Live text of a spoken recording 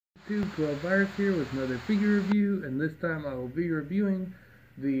YouTube, 12 Virus here with another figure review, and this time I will be reviewing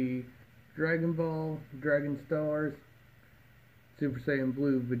the Dragon Ball Dragon Stars Super Saiyan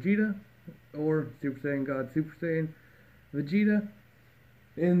Blue Vegeta, or Super Saiyan God Super Saiyan Vegeta,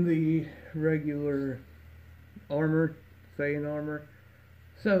 in the regular armor, Saiyan armor.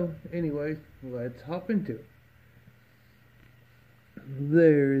 So, anyways, let's hop into it.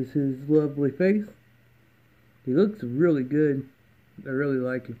 There is his lovely face. He looks really good. I really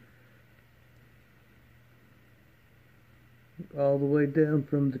like him. All the way down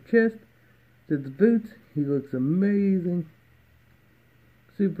from the chest to the boots, he looks amazing.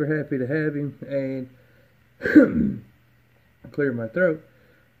 Super happy to have him, and clear my throat.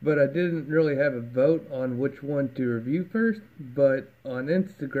 But I didn't really have a vote on which one to review first, but on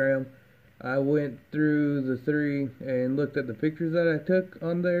Instagram I went through the three and looked at the pictures that I took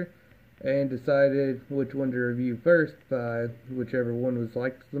on there and decided which one to review first by whichever one was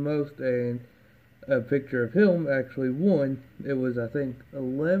liked the most, and a picture of him actually won. It was, I think,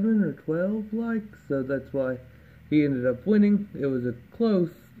 11 or 12 likes, so that's why he ended up winning. It was a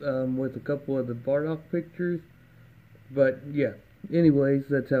close with a couple of the Bardock pictures, but yeah, anyways,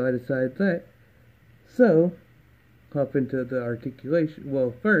 that's how I decided that. So, hop into the articulation.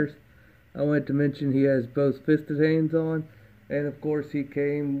 Well, first, I wanted to mention he has both fisted hands on, and of course he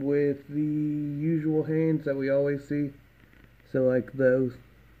came with the usual hands that we always see. So like those,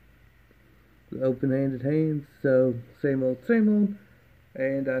 the open-handed hands. So same old,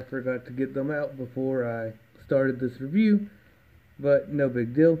 and I forgot to get them out before I started this review, but no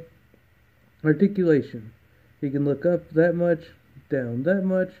big deal. Articulation. He can look up that much, down that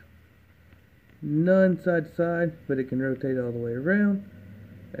much, none side to side, but it can rotate all the way around,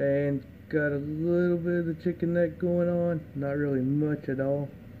 and got a little bit of the chicken neck going on, not really much at all.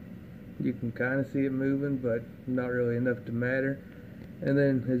 You can kind of see it moving, but not really enough to matter. And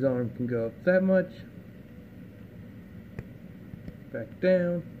then his arm can go up that much, back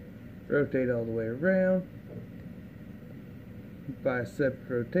down, rotate all the way around, bicep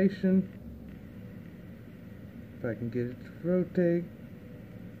rotation, if I can get it to rotate.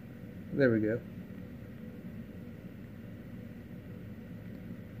 There we go.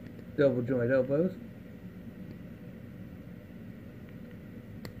 Double joint elbows.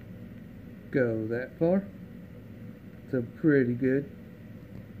 Go that far. So pretty good.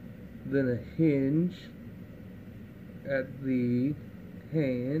 Then a hinge at the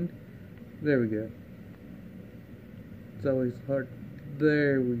hand. There we go. It's always hard.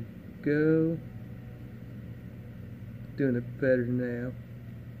 There we go. Doing it better now.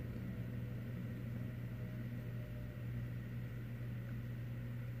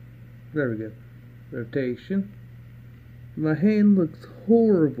 There we go. Rotation. My hand looks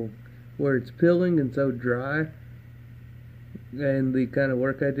horrible where it's pilling and so dry. And the kind of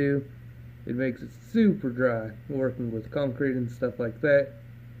work I do, it makes it super dry working with concrete and stuff like that.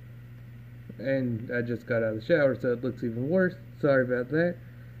 And I just got out of the shower, so it looks even worse. Sorry about that.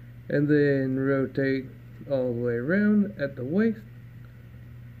 And then rotate all the way around at the waist.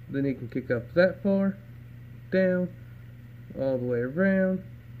 Then you can kick up that far, down, all the way around.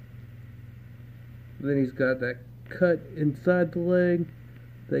 Then he's got that cut inside the leg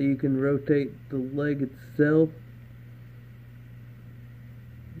that you can rotate the leg itself,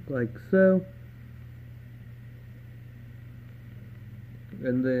 like so.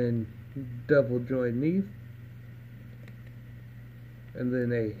 And then double joint knees. And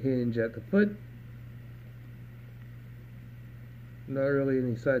then a hinge at the foot. Not really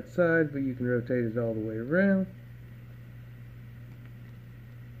any side to side, but you can rotate it all the way around.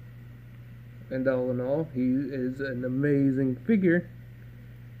 And all in all, he is an amazing figure.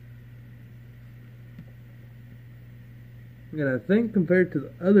 And I think compared to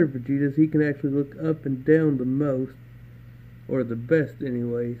the other Vegetas, he can actually look up and down the most, or the best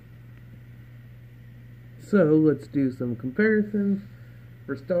anyways. So let's do some comparisons.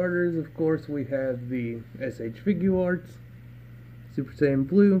 For starters, of course, we have the SH Figure Arts Super Saiyan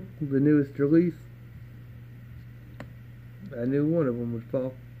Blue, the newest release. I knew one of them would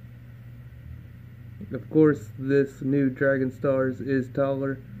fall. Of course, this new Dragon Stars is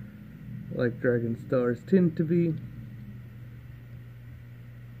taller, like Dragon Stars tend to be.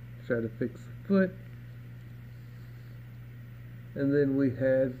 Try to fix the foot. And then we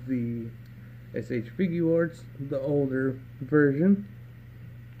have the SH Figure Arts, the older version,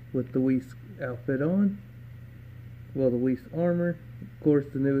 with the Whis outfit on. Well, the Whis armor. Of course,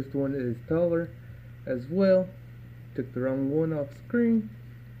 the newest one is taller as well. Took the wrong one off screen.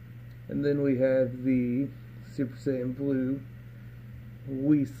 And then we have the Super Saiyan Blue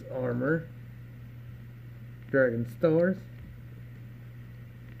Whis armor, Dragon Stars.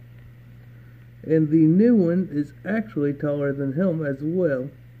 And the new one is actually taller than him as well.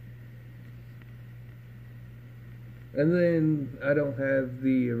 And then I don't have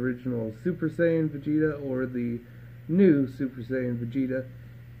the original Super Saiyan Vegeta or the new Super Saiyan Vegeta,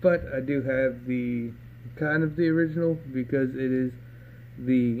 but I do have the kind of the original because it is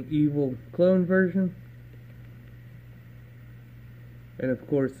the evil clone version. And of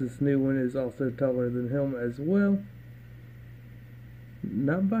course this new one is also taller than him as well.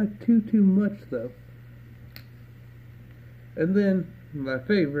 Not by too much though. And then my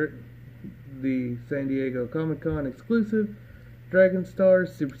favorite, the San Diego Comic-Con exclusive Dragon Star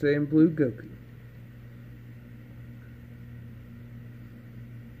Super Saiyan Blue Goku.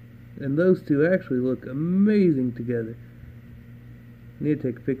 And those two actually look amazing together. Need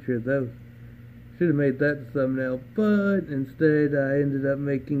to take a picture of those. Should have made that the thumbnail, but instead I ended up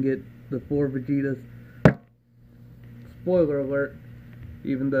making it the 4 Vegetas. Spoiler alert,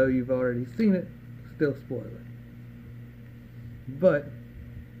 even though you've already seen it, still spoiler. But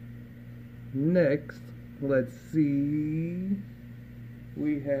next, let's see,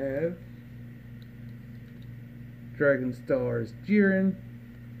 we have Dragon Star's Jiren,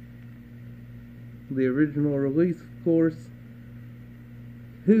 the original release, of course,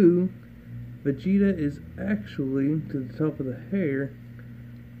 who Vegeta is actually to the top of the hair.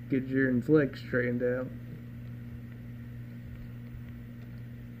 Get Jiren's legs straightened out.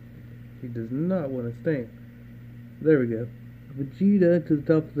 He does not want to stand. There we go. Vegeta to the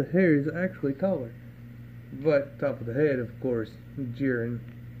top of the hair is actually taller. But top of the head, of course, Jiren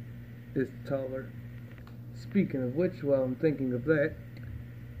is taller. Speaking of which, while I'm thinking of that,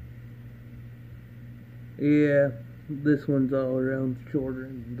 yeah, this one's all around shorter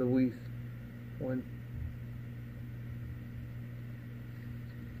than the Whis one.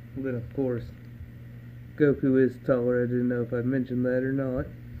 And then of course, Goku is taller. I didn't know if I mentioned that or not.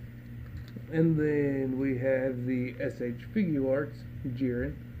 And then we have the SH Figure Arts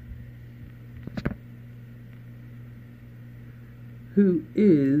Jiren, who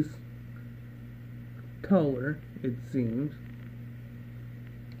is taller, it seems.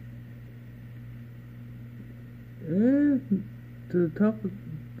 To the top of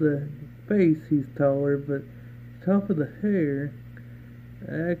the face he's taller, but top of the hair,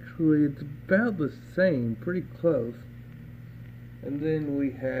 actually it's about the same, pretty close. And then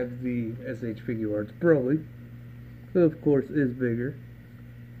we have the SH Figure Arts Broly, who of course is bigger.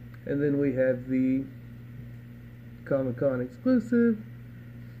 And then we have the Comic-Con exclusive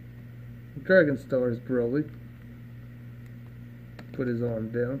Dragon Star's Broly. Put his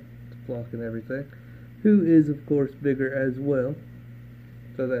arm down, it's blocking everything. Who is of course bigger as well.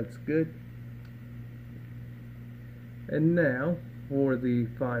 So that's good. And now, for the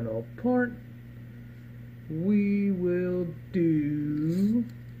final part, we will do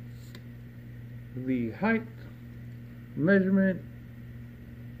the height, measurement,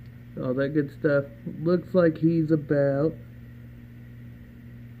 all that good stuff. Looks like he's about,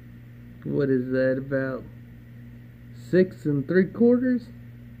 what is that, about 6 3/4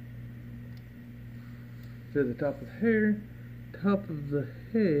 to the top of the hair, top of the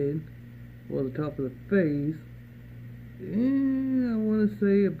head, well, the top of the face, I want to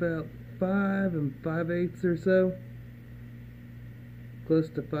say about 5 5/8 or so, close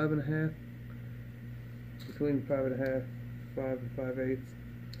to 5 1/2, between 5 1/2, 5 5/8,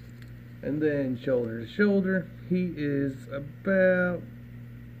 and then shoulder to shoulder, he is about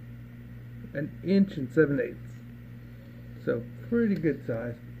 1 7/8, so pretty good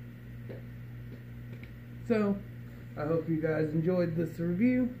size. So, I hope you guys enjoyed this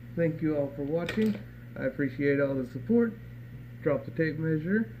review. Thank you all for watching. I appreciate all the support. Drop the tape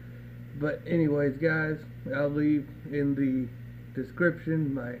measure. But anyways, guys, I'll leave in the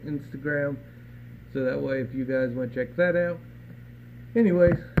description my Instagram, so that way if you guys want to check that out.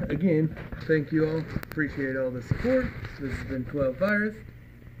 Anyways, again, thank you all. Appreciate all the support. This has been 12 Virus,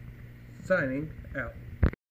 signing out.